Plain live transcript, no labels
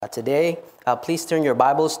today. Please turn your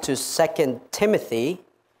Bibles to 2 Timothy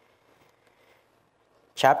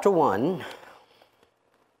chapter 1.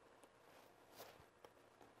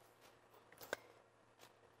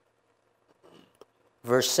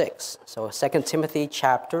 Verse 6. So 2 Timothy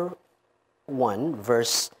chapter 1,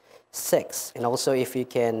 verse 6. And also if you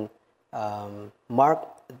can mark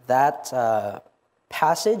that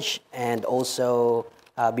passage and also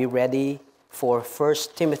be ready for 1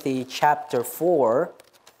 Timothy chapter 4,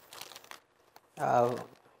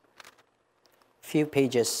 few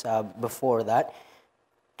pages before that.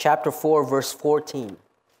 Chapter 4, verse 14.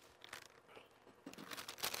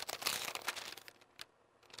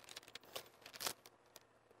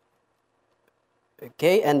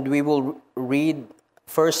 Okay, and we will read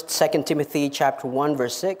first 2 Timothy chapter 1,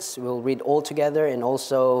 verse 6. We'll read all together, and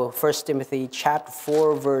also 1 Timothy chapter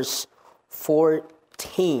 4, verse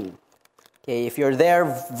 14. Okay, if you're there,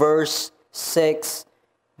 verse 6,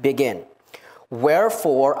 begin.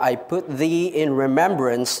 Wherefore I put thee in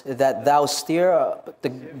remembrance that thou stir up the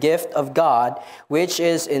gift of God, which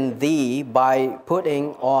is in thee by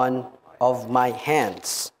putting on of my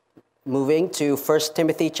hands. Moving to 1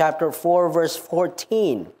 Timothy chapter 4, verse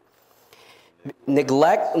 14.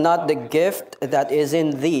 Neglect not the gift that is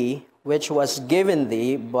in thee, which was given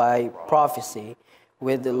thee by prophecy,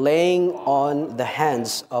 with the laying on the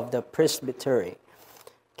hands of the presbytery.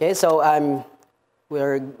 Okay, so I'm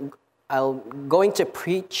going to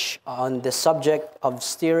preach on the subject of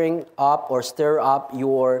stir up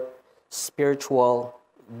your spiritual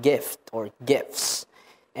gift or gifts.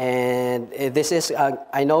 And this is,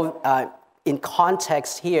 I know in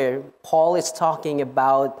context here, Paul is talking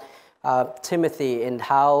about Timothy and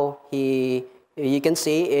how you can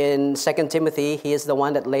see in 2 Timothy, he is the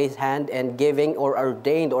one that lays hand and giving or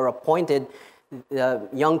ordained or appointed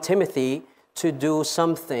young Timothy to do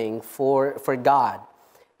something for God.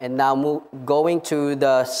 And now going to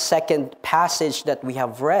the second passage that we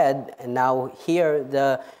have read, and now here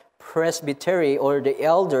the presbytery or the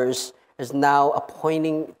elders is now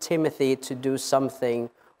appointing Timothy to do something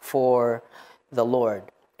for the Lord.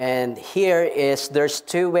 And there's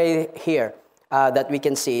two ways here that we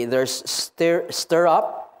can see. There's stir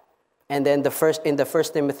up, and then in the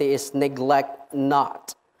first Timothy is neglect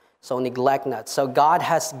not. So neglect not. So God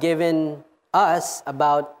has given us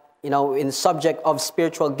about, in the subject of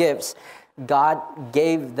spiritual gifts, God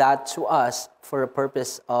gave that to us for a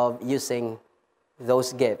purpose of using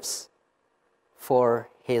those gifts for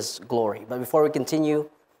His glory. But before we continue,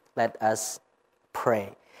 let us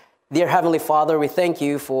pray. Dear Heavenly Father, we thank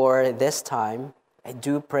you for this time. I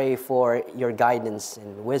do pray for your guidance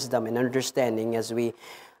and wisdom and understanding as we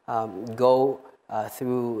go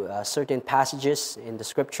through certain passages in the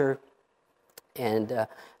Scripture and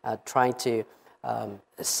trying to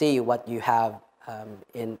see what you have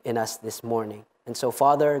in us this morning. And so,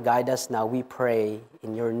 Father, guide us now, we pray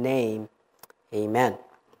in your name. Amen.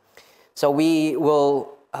 So we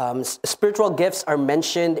will, spiritual gifts are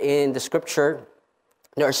mentioned in the Scripture.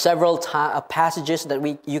 There are several passages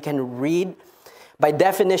that you can read. By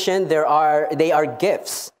definition, they are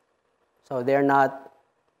gifts. So they're not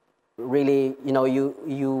really,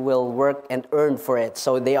 you will work and earn for it.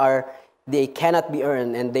 So they cannot be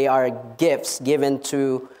earned, and they are gifts given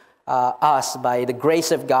to us by the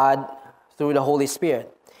grace of God through the Holy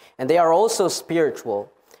Spirit. And they are also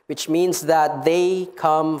spiritual, which means that they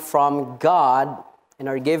come from God and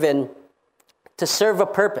are given to serve a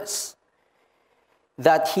purpose.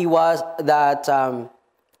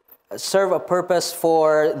 Serve a purpose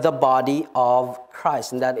for the body of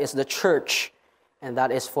Christ, and that is the church, and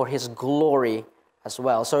that is for His glory as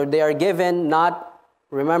well. So they are given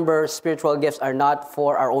remember, spiritual gifts are not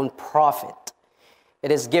for our own profit.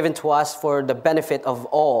 It is given to us for the benefit of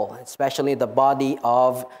all, especially the body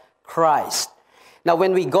of Christ. Now,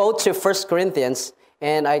 when we go to 1 Corinthians,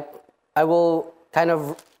 and I will kind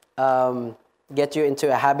of get you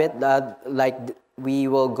into a habit like we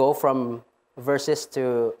will go from verses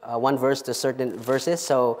to one verse to certain verses.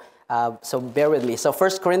 So bear with me. So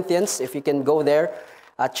 1 Corinthians, if you can go there,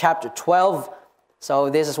 chapter 12. So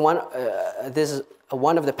this is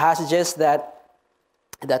one of the passages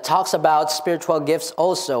that talks about spiritual gifts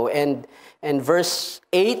also. And in verse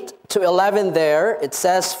 8 to 11 there, it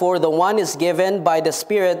says, "For the one is given by the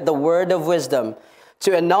Spirit the word of wisdom,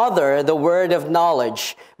 to another the word of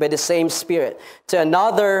knowledge by the same Spirit, to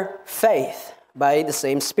another faith by the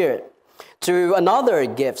same Spirit, to another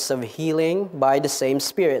gifts of healing by the same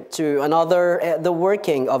Spirit, to another the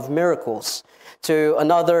working of miracles, to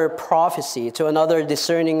another prophecy, to another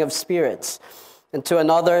discerning of spirits, and to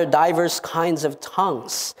another diverse kinds of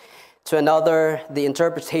tongues, to another the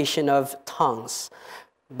interpretation of tongues.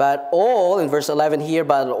 But all, in verse 11 here,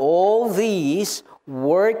 but all these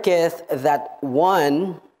worketh that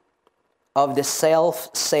one of the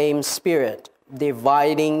self-same Spirit,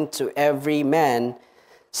 dividing to every man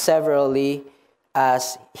severally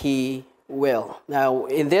as he will. Now,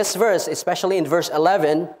 in this verse, especially in verse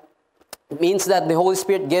 11, it means that the Holy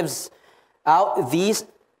Spirit gives out these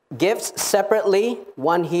gifts separately,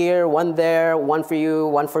 one here, one there, one for you,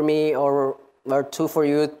 one for me, or two for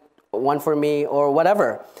you, one for me, or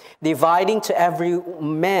whatever, dividing to every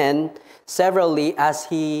man severally as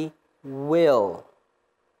he will.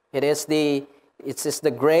 It's just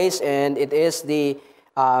the grace, and it is the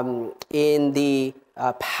in the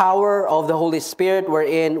power of the Holy Spirit,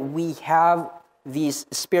 wherein we have these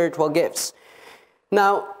spiritual gifts.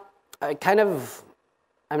 Now,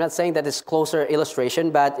 I'm not saying that it's closer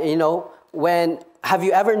illustration, but have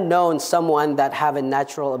you ever known someone that have a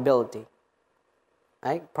natural ability?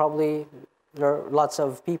 Right? Probably there are lots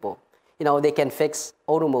of people. They can fix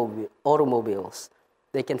automobiles.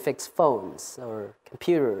 They can fix phones or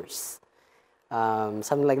computers,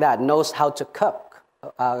 something like that. Knows how to cook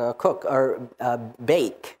or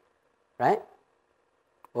bake, right?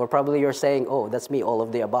 Or probably you're saying, "Oh, that's me, all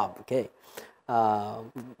of the above." Okay,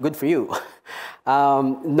 good for you.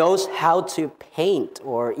 Knows how to paint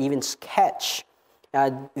or even sketch.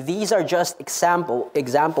 These are just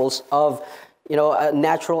examples of a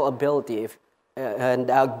natural ability, and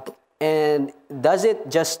does it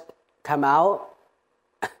just come out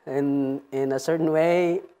in a certain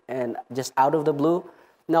way and just out of the blue?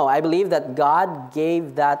 No, I believe that God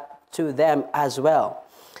gave that to them as well.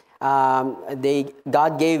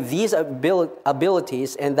 God gave these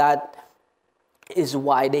abilities, and that is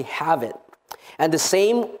why they have it. And the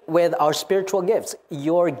same with our spiritual gifts.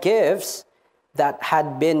 Your gifts that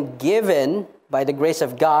had been given by the grace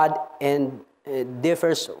of God and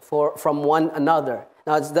differs from one another.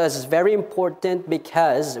 Now, this is very important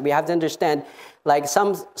because we have to understand, like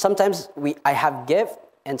sometimes I have gift,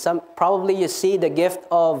 and probably you see the gift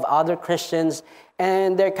of other Christians,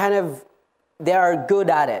 and they are good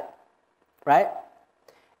at it, right?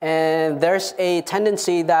 And there's a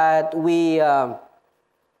tendency that we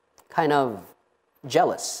kind of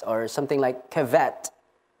jealous or something like covet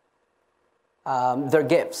their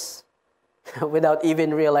gifts without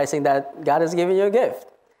even realizing that God has given you a gift.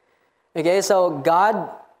 Okay, so God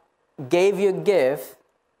gave you a gift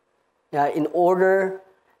in order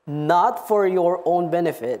not for your own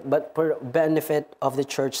benefit, but for benefit of the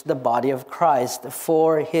church, the body of Christ,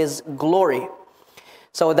 for His glory.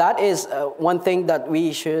 So that is one thing that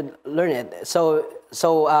we should learn it. So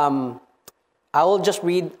I will just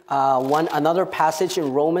read another passage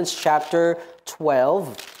in Romans chapter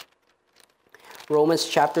 12. Romans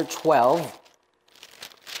chapter 12,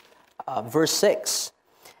 verse 6.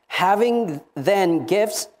 Having then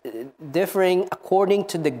gifts differing according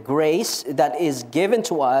to the grace that is given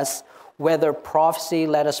to us, whether prophecy,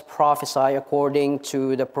 let us prophesy according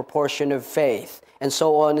to the proportion of faith, and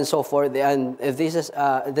so on and so forth. And this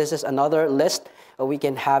is another list we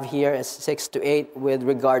can have here as 6 to 8 with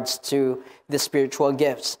regards to the spiritual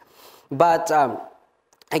gifts. But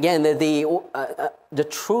again, the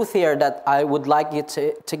truth here that I would like you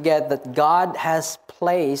to get, that God has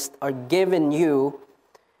placed or given you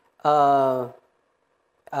a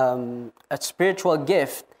spiritual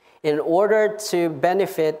gift in order to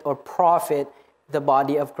benefit or profit the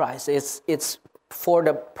body of Christ. It's for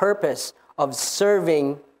the purpose of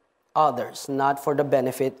serving others, not for the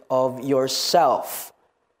benefit of yourself.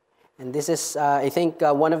 And this is, I think,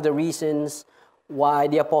 one of the reasons why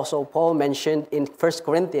the Apostle Paul mentioned in 1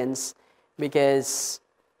 Corinthians, because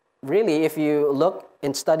really, if you look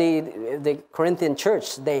and study the Corinthian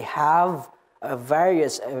church, they have a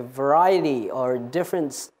variety or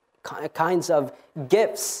different kinds of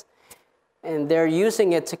gifts, and they're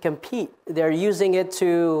using it to compete. They're using it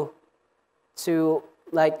to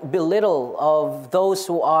like belittle of those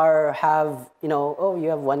who have oh, you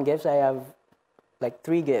have one gift, I have like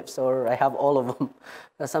 3 gifts, or I have all of them,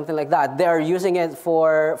 or something like that. They're using it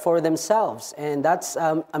for themselves, and that's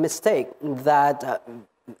a mistake that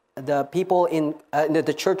the people in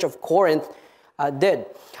the church of Corinth did.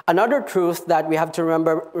 Another truth that we have to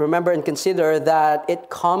remember and consider, that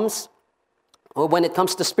when it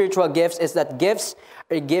comes to spiritual gifts, is that gifts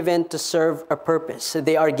are given to serve a purpose. So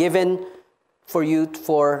they are given for you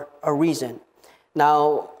for a reason.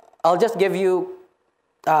 Now, I'll just give you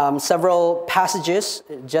several passages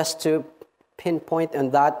just to pinpoint on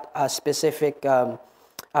that specific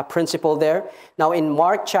principle there. Now, in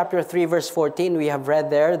Mark chapter 3, verse 14, we have read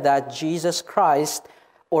there that Jesus Christ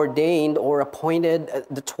ordained or appointed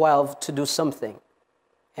the 12 to do something.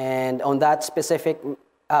 And on that specific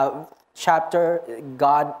chapter,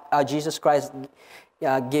 Jesus Christ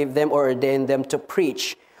gave them or ordained them to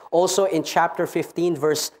preach. Also in chapter 15,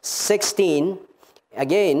 verse 16,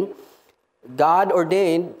 again, God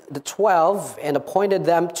ordained the 12 and appointed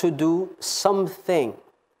them to do something.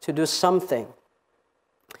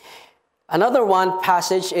 Another one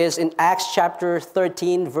passage is in Acts chapter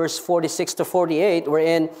 13, verse 46 to 48,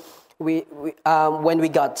 wherein when we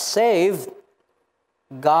got saved,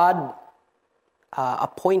 God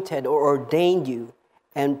appointed or ordained you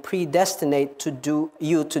and predestinate to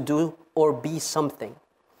do or be something.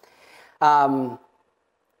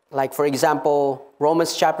 Like for example,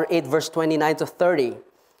 Romans chapter 8, verse 29 to 30.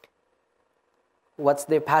 What's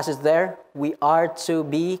the passage there? We are to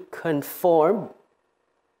be conformed.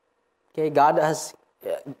 Okay, God has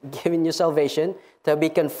given you salvation to be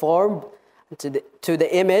conformed to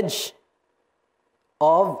the image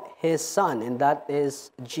of His Son, and that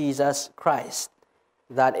is Jesus Christ.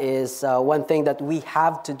 That is one thing that we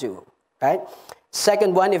have to do, right?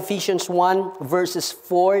 Second one, Ephesians 1, verses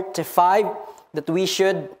 4 to 5, that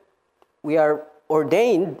we are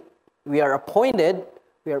ordained, we are appointed,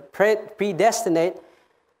 we are predestinate,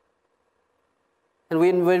 and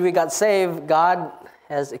when we got saved, God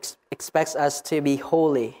expects us to be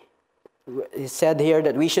holy. He said here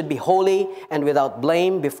that we should be holy and without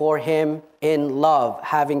blame before Him in love,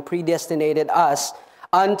 having predestinated us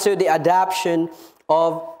unto the adoption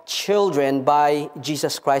of children by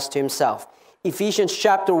Jesus Christ to Himself. Ephesians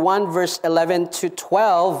chapter 1, verse 11 to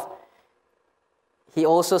 12, he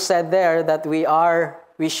also said there that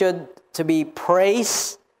we should to be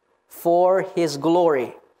praised for His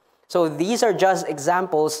glory. So these are just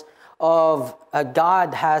examples of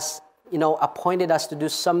God has, appointed us to do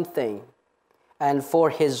something, and for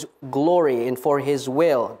His glory and for His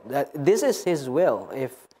will. This is His will.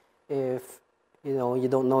 If you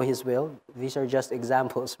don't know His will, these are just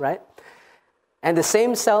examples, right? And the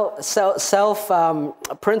same self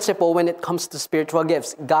principle when it comes to spiritual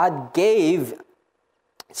gifts. God gave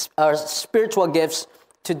our spiritual gifts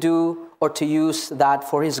to do or to use that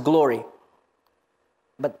for His glory.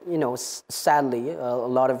 But, sadly, a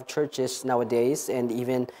lot of churches nowadays and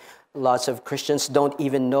even lots of Christians don't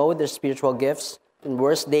even know their spiritual gifts. And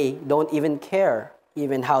worse, they don't even care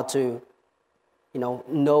even how to,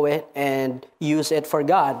 know it and use it for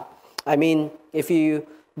God. I mean, if you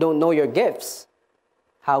don't know your gifts,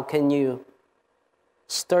 how can you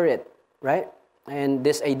stir it, right? And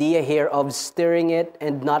this idea here of stirring it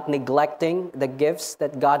and not neglecting the gifts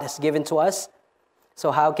that God has given to us.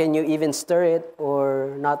 So how can you even stir it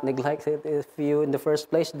or not neglect it if you, in the first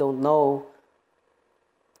place, don't know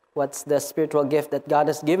what's the spiritual gift that God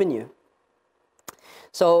has given you?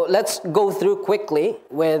 So let's go through quickly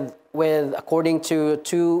with according to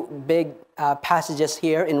two big passages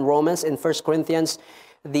here in Romans and 1 Corinthians,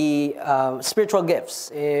 the spiritual gifts.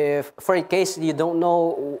 If, for in case you don't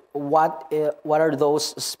know what are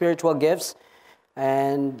those spiritual gifts,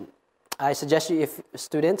 and I suggest you,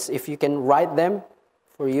 if you can write them,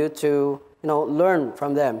 for you to learn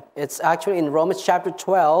from them. It's actually in Romans chapter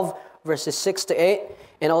 12, verses 6 to 8,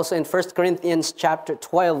 and also in 1 Corinthians chapter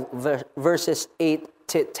 12, verses 8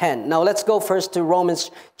 to 10. Now let's go first to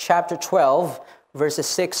Romans chapter 12, verses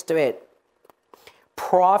 6 to 8.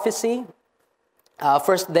 Prophecy.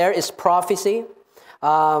 First there is prophecy.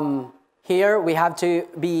 Here we have to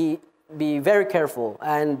be very careful,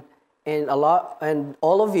 and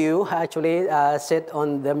all of you actually sit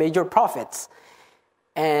on the major prophets.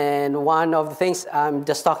 And one of the things, I'm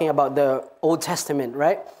just talking about the Old Testament,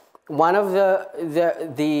 right? One of the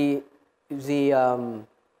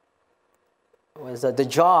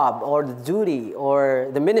job or the duty or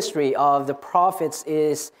the ministry of the prophets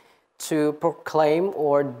is to proclaim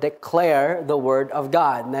or declare the word of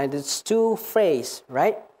God. Now it's two phrases,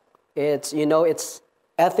 right? It's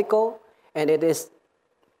ethical and it is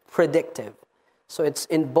predictive. So it's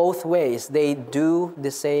in both ways. They do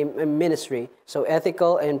the same ministry. So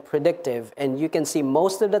ethical and predictive. And you can see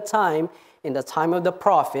most of the time, in the time of the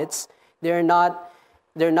prophets, they're not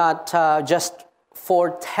just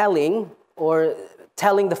foretelling or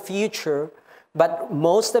telling the future, but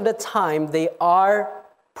most of the time they are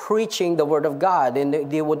preaching the word of God.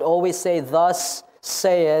 And they would always say, "Thus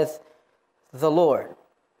saith the Lord."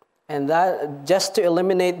 And that, just to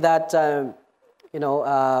eliminate that,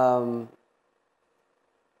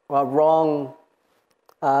 wrong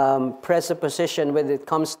presupposition when it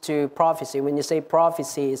comes to prophecy. When you say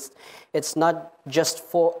prophecy, it's not just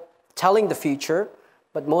for telling the future,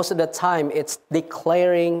 but most of the time it's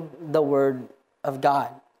declaring the word of God.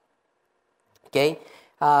 Okay?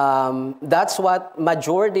 That's what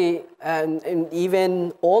majority, and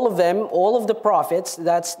even all of them, all of the prophets,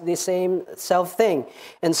 that's the same self thing.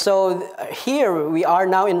 And so here we are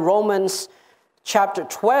now in Romans chapter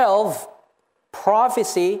 12,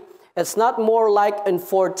 prophecy. It's not more like in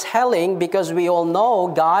foretelling, because we all know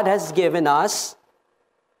God has given us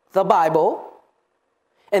the Bible,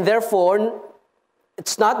 and therefore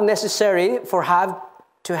it's not necessary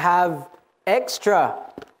to have extra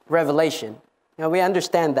revelation. Now we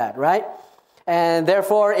understand that, right? And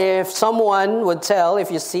therefore, if someone would tell, if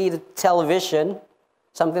you see the television,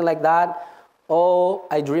 something like that, oh,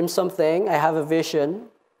 I dreamed something, I have a vision,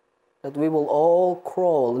 that we will all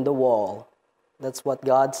crawl in the wall. That's what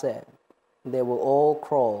God said. They will all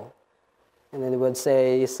crawl. And then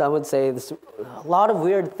some would say, there's a lot of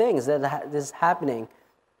weird things that is happening.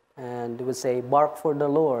 And they would say, bark for the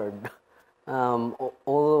Lord.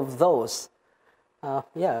 All of those. I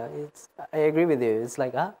agree with you. It's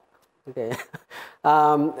like, okay.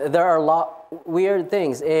 There are a lot weird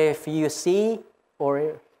things. If you see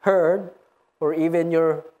or heard, or even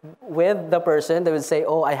you're with the person, they would say,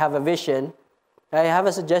 oh, I have a vision. I have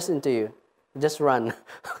a suggestion to you. Just run.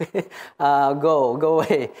 Go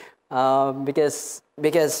away.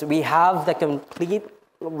 Because we have the complete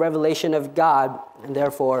revelation of God, and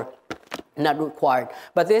therefore not required.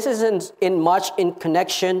 But this isn't in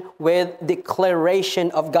connection with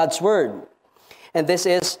declaration of God's word. And this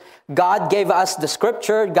is, God gave us the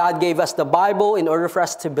scripture, God gave us the Bible in order for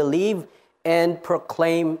us to believe and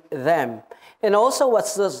proclaim them. And also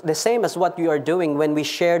what's the same as what we are doing when we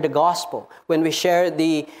share the gospel, when we share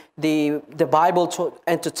the Bible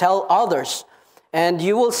to tell others. And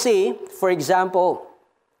you will see, for example,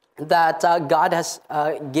 that God has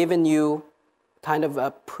given you kind of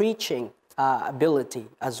a preaching ability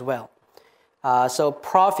as well. So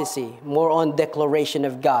prophecy, more on declaration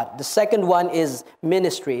of God. The second one is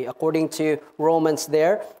ministry, according to Romans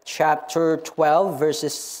there, chapter 12,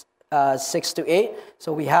 verses 6 to 8.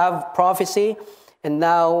 So we have prophecy, and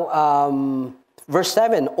now verse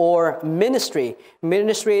 7, or ministry.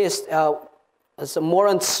 Ministry is more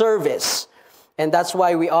on service, and that's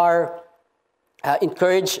why we are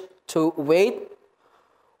encouraged to wait,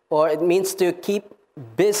 or it means to keep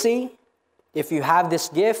busy. If you have this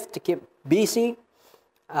gift, to keep busy,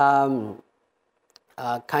 to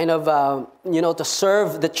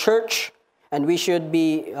serve the church, and we should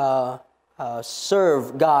be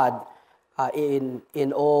serve God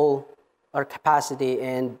in all our capacity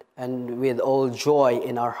and with all joy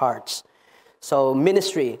in our hearts. So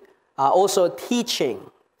ministry, also teaching.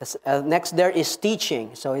 Next there is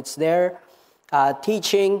teaching. So it's there,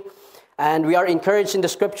 teaching, and we are encouraged in the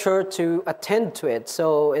scripture to attend to it.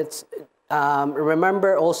 So it's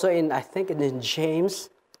remember also I think in James,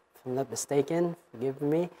 if I'm not mistaken, forgive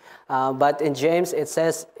me, but in James it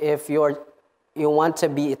says if you want to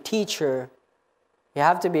be a teacher, you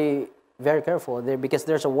have to be very careful there, because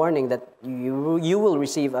there's a warning that you will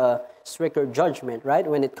receive a stricter judgment, right,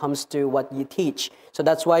 when it comes to what you teach. So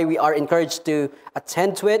that's why we are encouraged to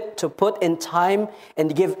attend to it, to put in time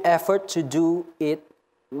and give effort to do it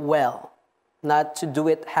well, not to do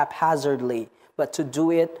it haphazardly, but to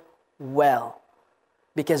do it well,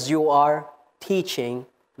 because you are teaching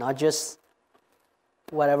not just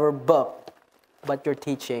whatever book, but you're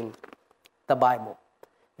teaching the Bible.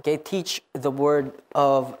 Okay, teach the word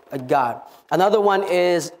of God. Another one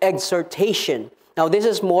is exhortation. Now, this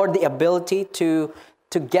is more the ability to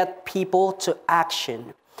get people to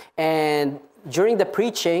action. And during the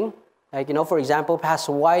preaching, like, for example,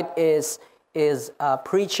 Pastor White is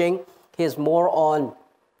preaching. He's more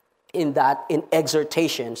in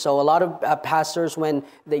exhortation. So a lot of pastors, when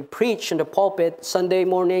they preach in the pulpit Sunday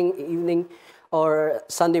morning, evening, or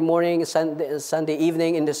Sunday morning, Sunday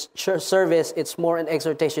evening in this church service, it's more an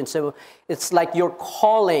exhortation. So it's like you're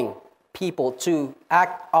calling people to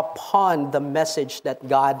act upon the message that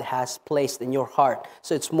God has placed in your heart.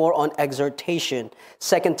 So it's more on exhortation.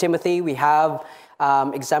 2 Timothy, we have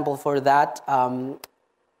example for that.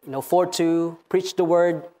 4:2, preach the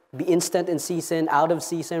word, be instant in season, out of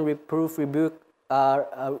season, reproof, rebuke,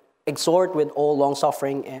 exhort with all long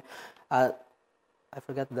suffering. I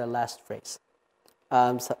forgot the last phrase.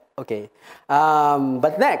 Okay.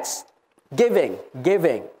 But next, giving.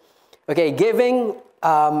 Okay, giving.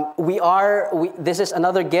 This is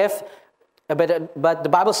another gift, but the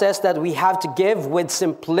Bible says that we have to give with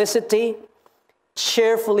simplicity,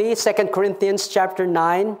 cheerfully. 2 Corinthians chapter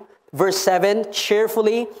 9, verse 7,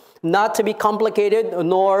 cheerfully, not to be complicated,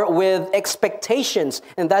 nor with expectations.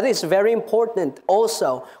 And that is very important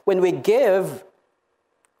also. When we give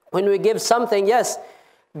something, yes,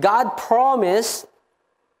 God promised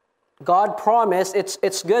God promised,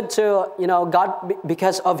 it's good to, God,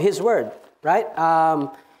 because of His word, right?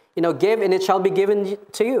 Give and it shall be given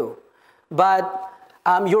to you. But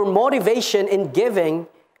your motivation in giving,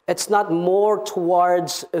 it's not more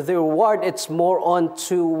towards the reward, it's more on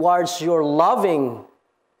towards your loving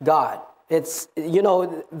God. It's,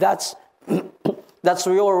 that's that's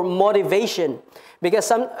your motivation. Because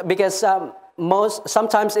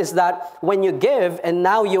sometimes is that when you give and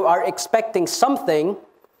now you are expecting something,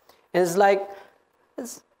 it's like,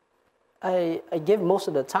 I give most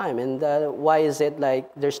of the time, and why is it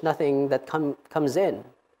like there's nothing that comes in?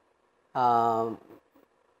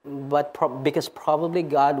 Because probably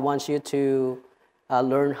God wants you to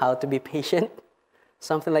learn how to be patient,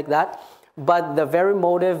 something like that. But the very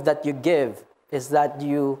motive that you give is that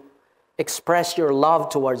you express your love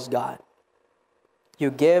towards God. You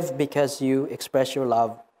give because you express your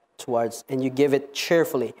love towards, and you give it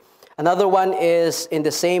cheerfully. Another one is in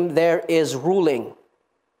the same, there is ruling.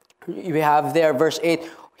 You have there verse 8,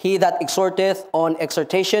 he that exhorteth on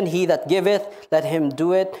exhortation, he that giveth, let him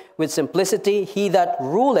do it with simplicity. He that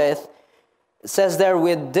ruleth, it says there,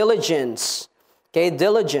 with diligence. Okay,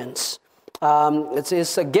 diligence.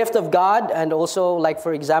 It's a gift of God, and also, like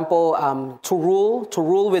for example, to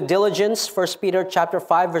rule with diligence. 1 Peter chapter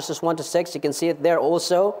 5, verses 1 to 6. You can see it there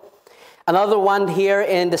also. Another one here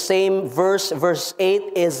in the same verse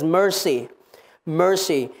 8, is mercy.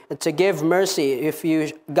 Mercy, to give mercy. If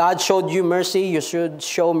God showed you mercy, you should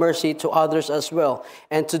show mercy to others as well,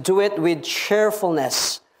 and to do it with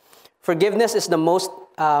cheerfulness. Forgiveness is the most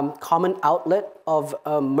common outlet of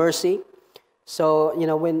mercy. So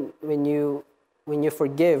when you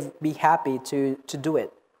forgive, be happy to do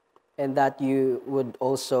it, and that you would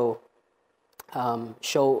also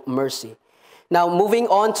show mercy. Now moving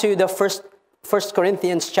on to the first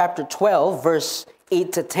Corinthians chapter 12, verse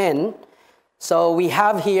 8 to 10. So we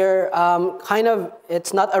have here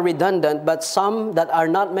it's not a redundant, but some that are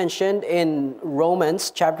not mentioned in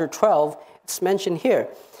Romans chapter 12, it's mentioned here.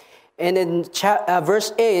 And in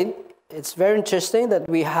verse 8, it's very interesting that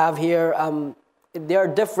we have here, they are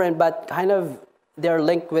different, but they're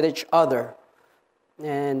linked with each other.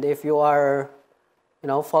 And if you are,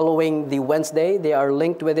 following the Wednesday, they are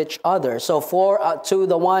linked with each other. So to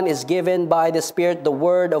the one is given by the Spirit the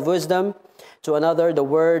word of wisdom, to another the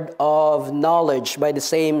word of knowledge by the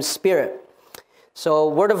same Spirit. So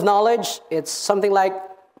word of knowledge, it's something like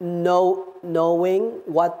knowing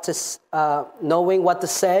what to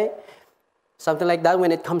say, something like that.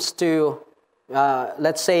 When it comes to,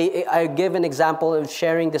 let's say, I give an example of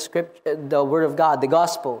sharing the word of God, the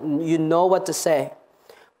gospel. You know what to say,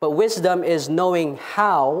 but wisdom is knowing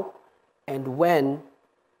how and when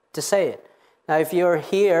to say it. Now, if you're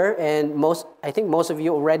here, and I think most of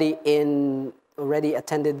you already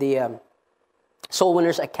attended the Soul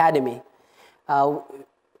Winners Academy.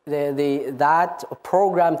 That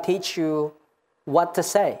program teach you what to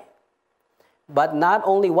say, but not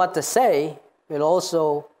only what to say, but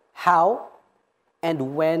also how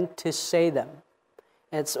and when to say them.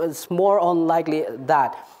 It's more unlikely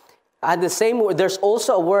that. And the same, there's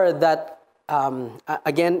also a word that.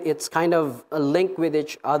 Again, it's kind of a link with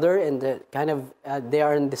each other, and they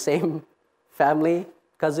are in the same family,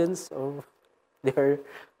 cousins, or they're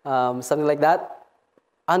something like that.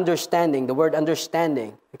 Understanding, the word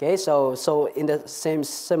understanding. Okay, so in the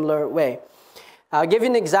similar way. I'll give you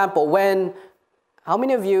an example. How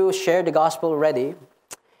many of you shared the gospel already,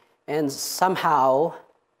 and somehow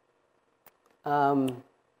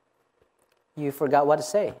you forgot what to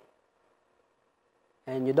say?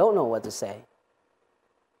 And you don't know what to say.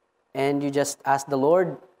 And you just ask the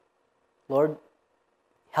Lord,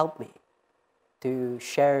 help me to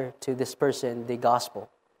share to this person the gospel.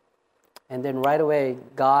 And then right away,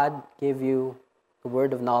 God gave you the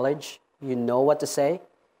word of knowledge. You know what to say,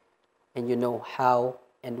 and you know how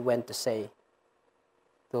and when to say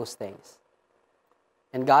those things.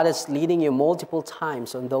 And God is leading you multiple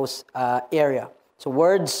times on those area. So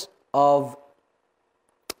words of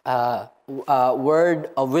word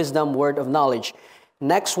of wisdom, word of knowledge.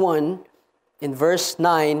 Next one in verse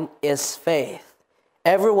 9 is faith.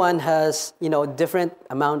 Everyone has, different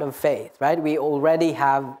amount of faith, right? We already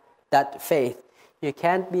have that faith. You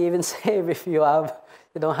can't be even saved if you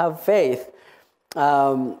don't have faith.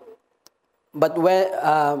 But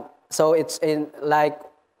so it's in like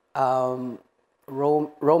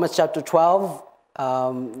Romans chapter 12,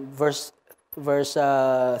 verse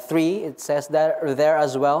 3. It says that there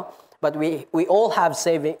as well. But we all have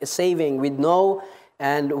saving. We know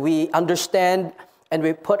and we understand, and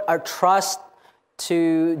we put our trust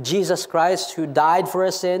to Jesus Christ, who died for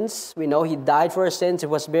our sins. We know He died for our sins. He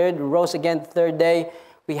was buried, rose again the third day.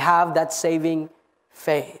 we have that saving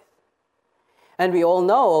faith. And we all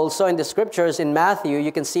know also in the scriptures in Matthew,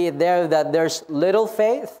 you can see it there that there's little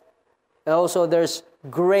faith and also there's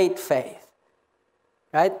great faith.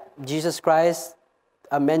 Right? Jesus Christ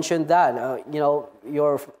mentioned that.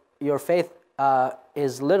 Your faith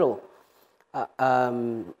is little.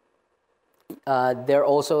 They're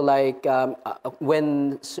also like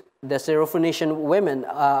when the Syrophoenician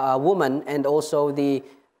woman and also the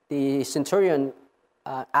centurion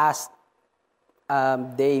asked,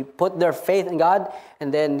 they put their faith in God,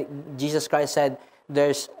 and then Jesus Christ said,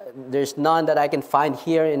 "There's none that I can find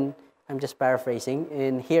here in," I'm just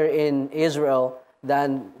paraphrasing, here in Israel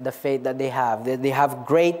than the faith that they have. They have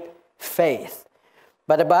great faith.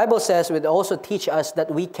 But the Bible says it would also teach us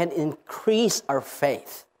that we can increase our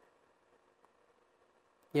faith.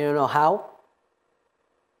 You know how?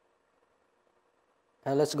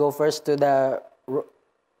 Let's go first to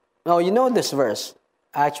you know this verse,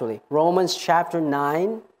 actually. Romans chapter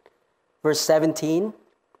 9, verse 17.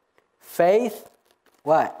 Faith,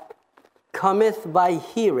 what? Cometh by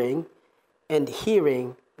hearing, and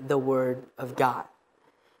hearing the word of God.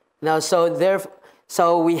 Now, so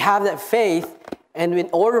we have that faith, and in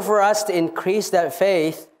order for us to increase that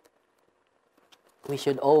faith, we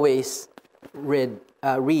should always read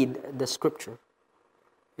the scripture.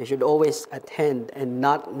 You should always attend and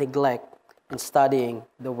not neglect in studying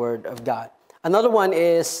the word of God. Another one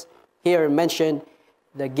is here mentioned,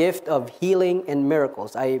 the gift of healing and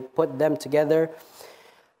miracles. I put them together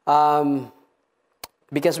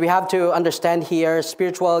because we have to understand here,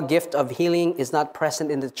 spiritual gift of healing is not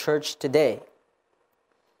present in the church today.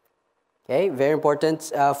 Okay, very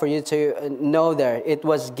important for you to know there. It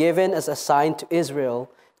was given as a sign to Israel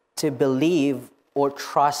to believe or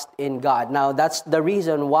trust in God. Now, that's the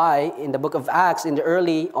reason why in the book of Acts, in the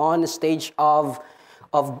early on stage of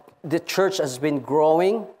the church has been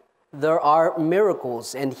growing, there are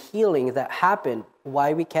miracles and healing that happen.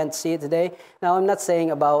 Why we can't see it today? Now, I'm not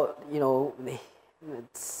saying about,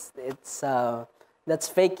 that's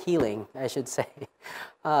fake healing, I should say.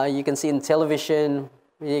 You can see in television,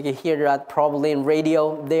 you can hear that probably in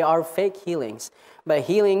radio. They are fake healings. But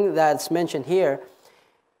healing that's mentioned here,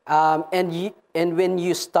 and when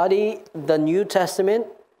you study the New Testament,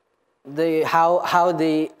 how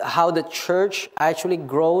the church actually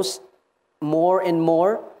grows more and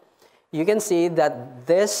more, you can see that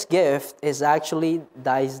this gift is actually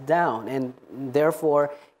dies down, and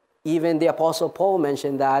therefore, even the Apostle Paul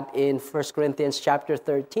mentioned that in 1 Corinthians chapter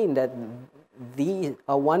 13 that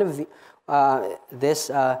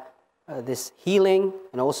this healing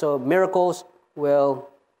and also miracles will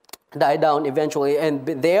die down eventually, and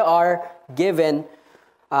they are given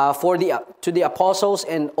to the apostles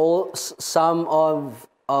and some of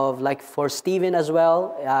like for Stephen as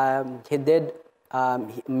well. He did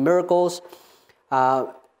miracles.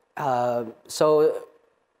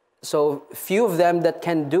 So few of them that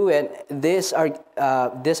can do it. These are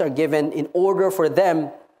given in order for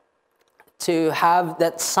them to have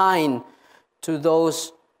that sign to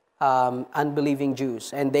those unbelieving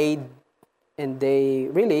Jews, and they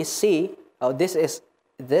really see,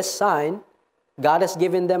 this sign. God has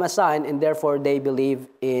given them a sign, and therefore they believe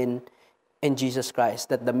in Jesus Christ,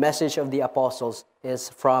 that the message of the apostles is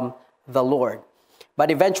from the Lord. But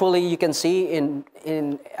eventually you can see in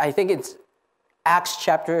I think it's Acts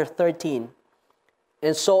chapter 13.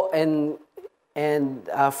 And so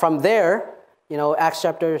from there, Acts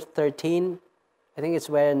chapter 13, I think it's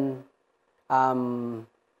when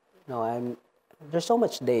there's so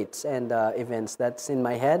much dates and events that's in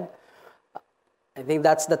my head. I think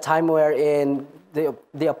that's the time wherein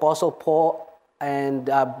the Apostle Paul and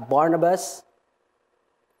Barnabas,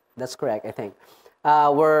 that's correct, I think,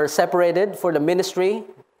 were separated for the ministry.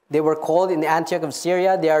 They were called in Antioch of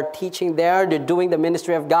Syria. They are teaching there. They're doing the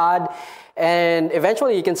ministry of God. And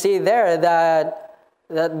eventually you can see there that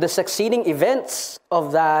the succeeding events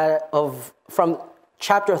from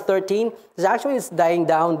chapter 13 is actually dying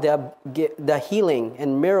down the healing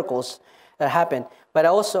and miracles that happened. But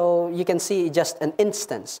also, you can see just an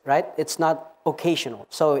instance, right? It's not occasional.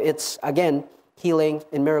 So it's, again, healing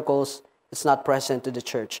and miracles. It's not present to the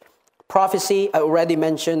church. Prophecy, I already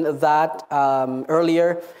mentioned that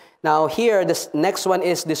earlier. Now here, this next one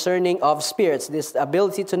is discerning of spirits. This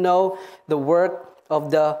ability to know the work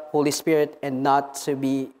of the Holy Spirit and not to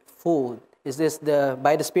be fooled. Is this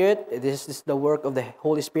by the Spirit? Is this the work of the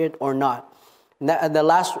Holy Spirit or not? The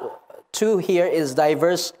last two here is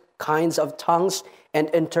diverse kinds of tongues and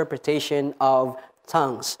interpretation of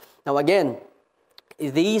tongues. Now again,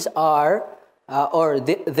 these are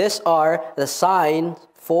the sign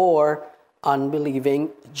for unbelieving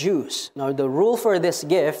Jews. Now, the rule for this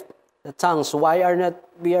gift, the tongues, why are not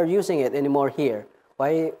we are using it anymore here?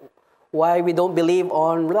 Why we don't believe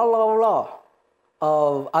on blah, blah, blah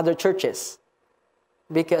of other churches?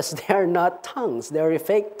 Because they are not tongues. They are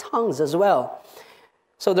fake tongues as well.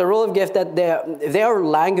 So the rule of gift that they are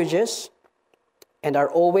languages and are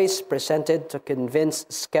always presented to convince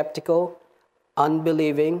skeptical,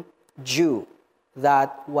 unbelieving Jew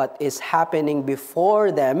that what is happening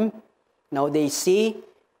before them, now they see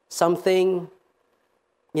something,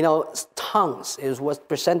 tongues is what's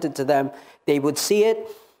presented to them. They would see it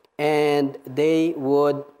and they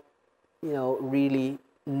would, really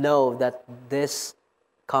know that this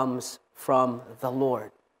comes from the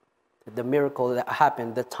Lord. The miracle that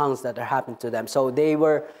happened, the tongues that happened to them. So they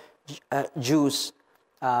were Jews.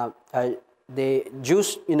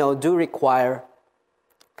 Jews, do require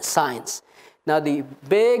signs. Now, the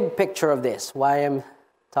big picture of this, why I'm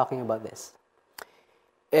talking about this,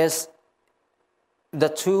 is the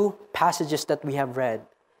two passages that we have read,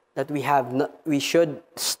 that we should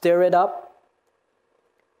stir it up.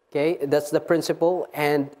 Okay, that's the principle,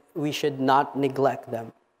 and we should not neglect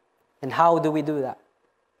them. And how do we do that?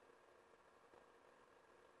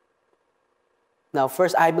 Now,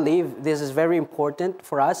 first, I believe this is very important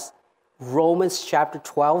for us. Romans chapter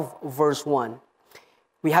 12, verse 1.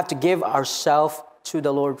 We have to give ourselves to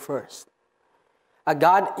the Lord first.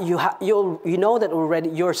 God, you know that already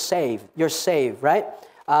you're saved. You're saved, right?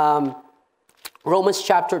 Romans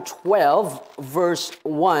chapter 12, verse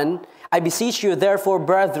 1. I beseech you, therefore,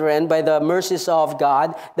 brethren, by the mercies of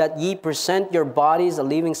God, that ye present your bodies a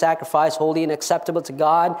living sacrifice, holy and acceptable to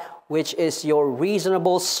God, which is your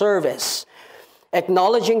reasonable service.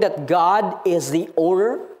 Acknowledging that God is the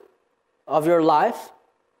owner of your life,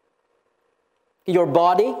 your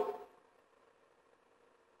body,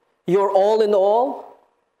 your all in all,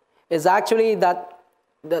 is actually that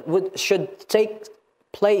should take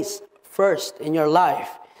place first in your life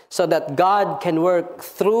so that God can work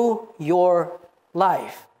through your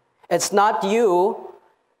life. It's not you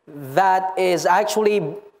that is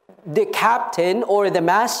actually the captain or the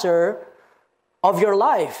master of your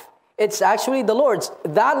life. It's actually the Lord's.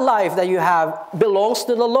 That life that you have belongs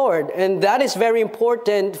to the Lord. And that is very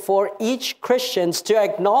important for each Christian to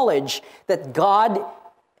acknowledge that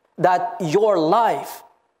that your life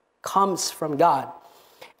comes from God.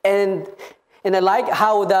 And I like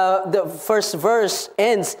how the first verse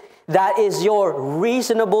ends, that is your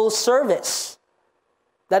reasonable service.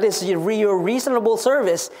 That is your reasonable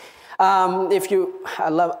service. I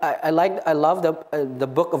love the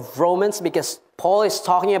book of Romans, because Paul is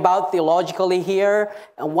talking about theologically here,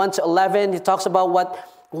 and 1 to 11, he talks about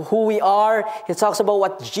who we are. He talks about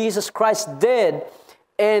what Jesus Christ did.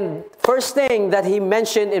 And first thing that he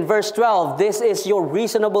mentioned in verse 12, this is your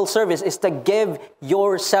reasonable service, is to give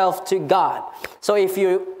yourself to God. So if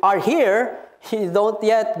you are here, you don't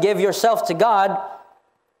yet give yourself to God,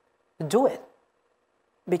 do it.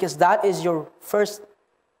 Because that is your first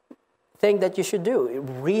thing that you should do.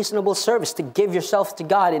 Reasonable service, to give yourself to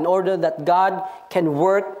God in order that God can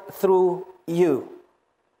work through you.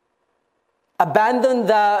 Abandon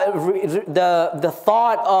the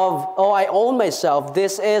thought of, I own myself.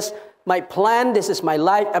 This is my plan. This is my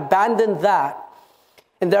life. Abandon that.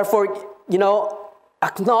 And therefore,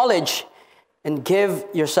 acknowledge and give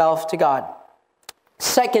yourself to God.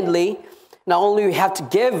 Secondly, not only we have to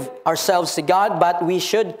give ourselves to God, but we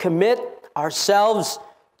should commit ourselves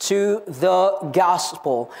to the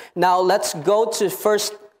gospel. Now let's go to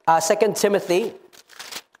 2 Timothy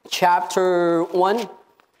chapter 1.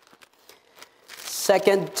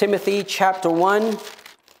 2 Timothy chapter 1,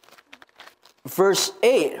 verse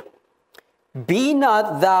 8. Be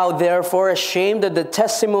not thou therefore ashamed of the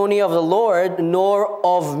testimony of the Lord, nor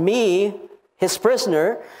of me, his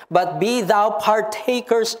prisoner, but be thou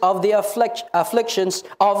partakers of the afflictions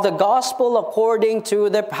of the gospel according to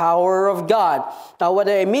the power of God. Now, what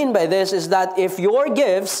I mean by this is that if your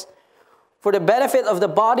gifts for the benefit of the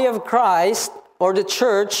body of Christ or the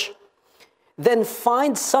church, then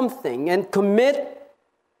find something and commit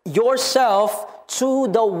yourself to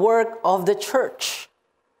the work of the church,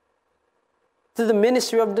 to the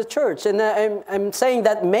ministry of the church. And I'm saying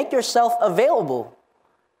that make yourself available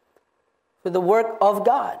for the work of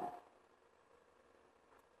God.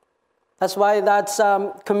 That's why that's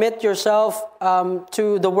commit yourself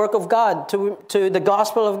to the work of God, to the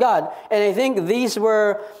gospel of God. And I think these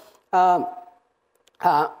were, and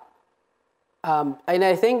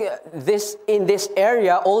I think in this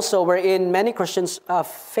area also wherein many Christians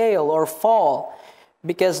fail or fall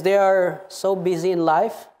because they are so busy in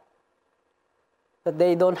life that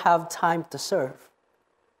they don't have time to serve.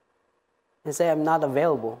 and say, I'm not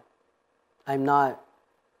available. I'm not,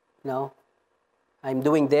 I'm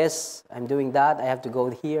doing this, I'm doing that, I have to go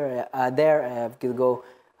here, there, I have to go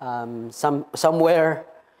somewhere.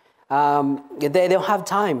 They don't have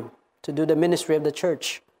time to do the ministry of the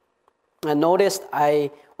church. And notice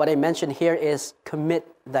what I mentioned here is commit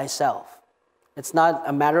thyself. It's not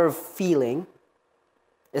a matter of feeling.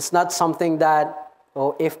 It's not something that,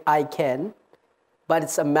 if I can, but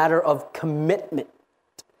it's a matter of commitment.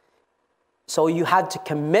 So you have to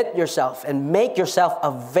commit yourself and make yourself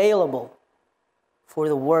available for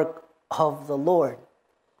the work of the Lord.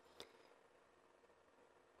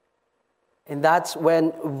 And that's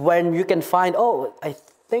when you can find, I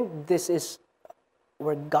think this is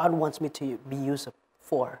where God wants me to be used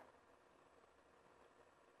for.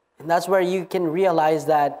 And that's where you can realize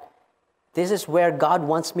that this is where God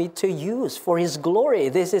wants me to use for His glory.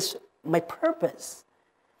 This is my purpose.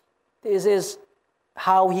 This is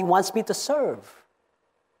how He wants me to serve.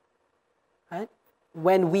 Right?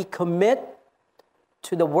 When we commit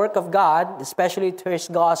to the work of God, especially to His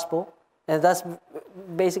gospel, and that's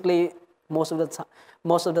basically most of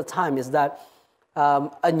the time is that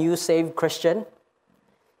a new saved Christian,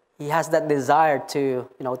 he has that desire to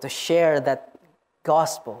share that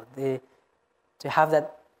gospel, to have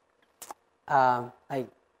that like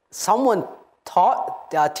someone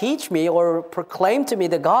teach me or proclaim to me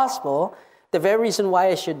the gospel. The very reason why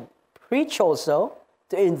I should preach also,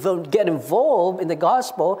 to get involved in the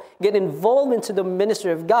gospel, get involved into the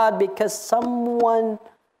ministry of God, because someone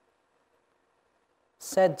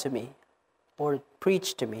said to me or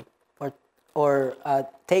preached to me or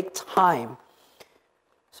take time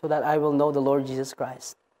so that I will know the Lord Jesus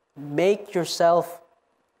Christ. Make yourself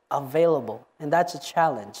available, and that's a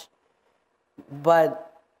challenge. But,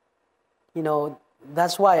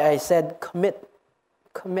 that's why I said commit.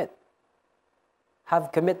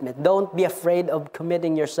 Have commitment. Don't be afraid of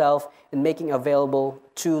committing yourself and making available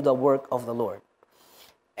to the work of the Lord.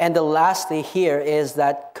 And the lastly here is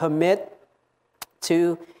that commit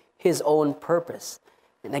to His own purpose.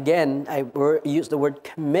 And again, I use the word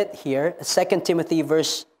commit here. 2 Timothy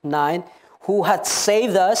verse 9, who had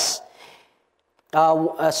saved us,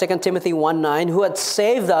 2 Timothy 1:9, who had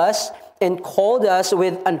saved us and called us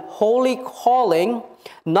with an holy calling,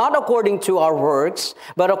 not according to our works,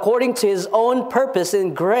 but according to His own purpose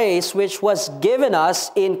and grace, which was given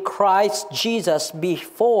us in Christ Jesus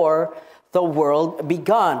before the world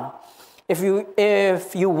began. If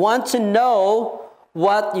you want to know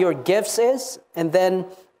what your gifts is,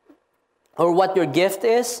 or what your gift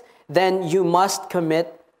is, then you must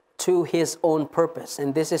commit to His own purpose.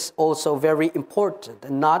 And this is also very important.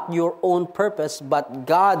 Not your own purpose, but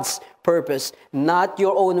God's purpose. Not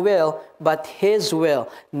your own will, but His will.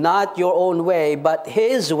 Not your own way, but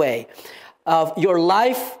His way. Your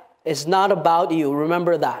life is not about you.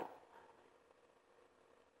 Remember that.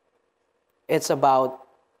 It's about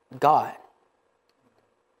God.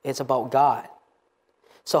 It's about God.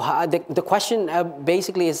 So the question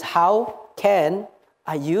basically is, how can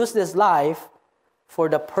I use this life for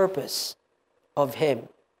the purpose of Him,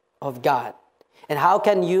 of God? And how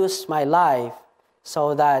can I use my life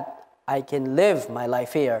so that I can live my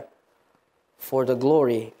life here for the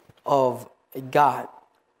glory of God?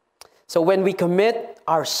 So when we commit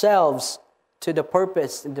ourselves to the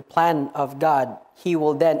purpose and the plan of God, He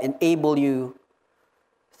will then enable you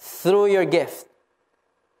through your gift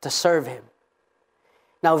to serve Him.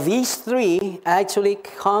 Now these three actually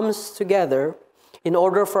comes together in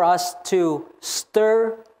order for us to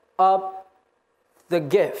stir up the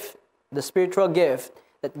gift, the spiritual gift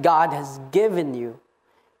that God has given you.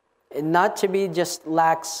 And not to be just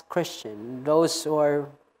lax Christian, those who are,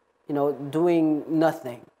 doing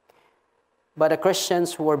nothing. But the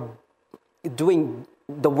Christians who are doing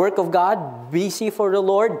the work of God, busy for the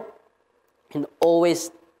Lord, and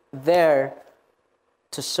always there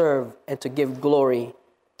to serve and to give glory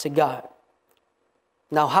to God.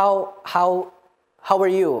 Now, how are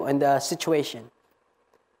you in the situation?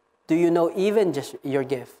 Do you know even just your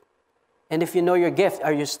gift? And if you know your gift,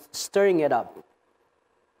 are you stirring it up?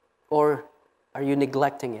 Or are you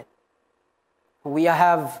neglecting it? We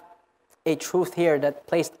have a truth here that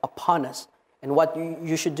placed upon us and what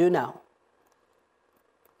you should do now.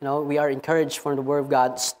 We are encouraged from the Word of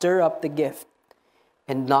God, stir up the gift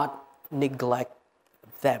and not neglect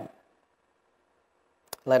them.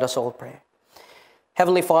 Let us all pray.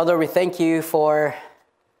 Heavenly Father, we thank You for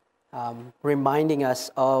reminding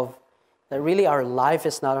us of that really our life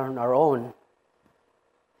is not on our own.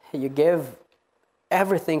 You give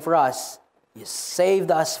everything for us. You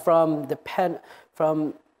saved us from the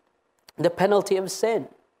penalty of sin.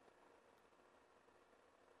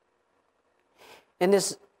 And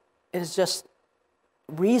it's just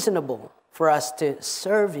reasonable for us to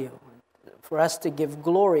serve you, for us to give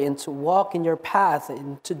glory and to walk in your path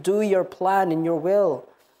and to do your plan and your will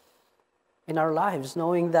in our lives,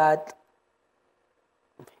 knowing that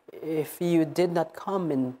if you did not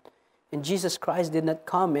come and Jesus Christ did not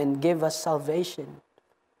come and give us salvation,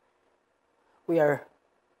 we are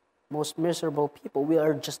most miserable people. We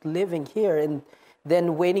are just living here and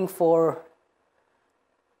then waiting for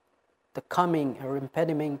the coming or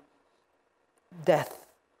impending death,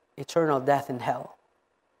 eternal death in hell.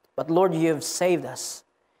 But Lord, you have saved us.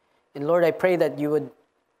 And Lord, I pray that you would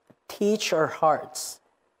teach our hearts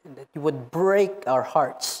and that you would break our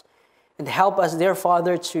hearts and help us, dear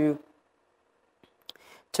Father, to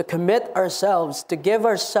commit ourselves, to give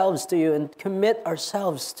ourselves to you and commit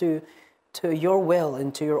ourselves to your will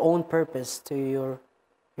and to your own purpose, to your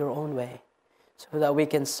own way, so that we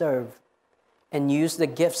can serve and use the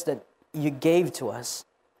gifts that you gave to us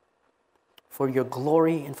for your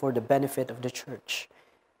glory and for the benefit of the church.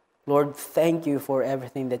 Lord, thank you for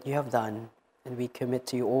everything that you have done, and we commit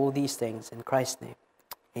to you all these things in Christ's name.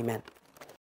 Amen.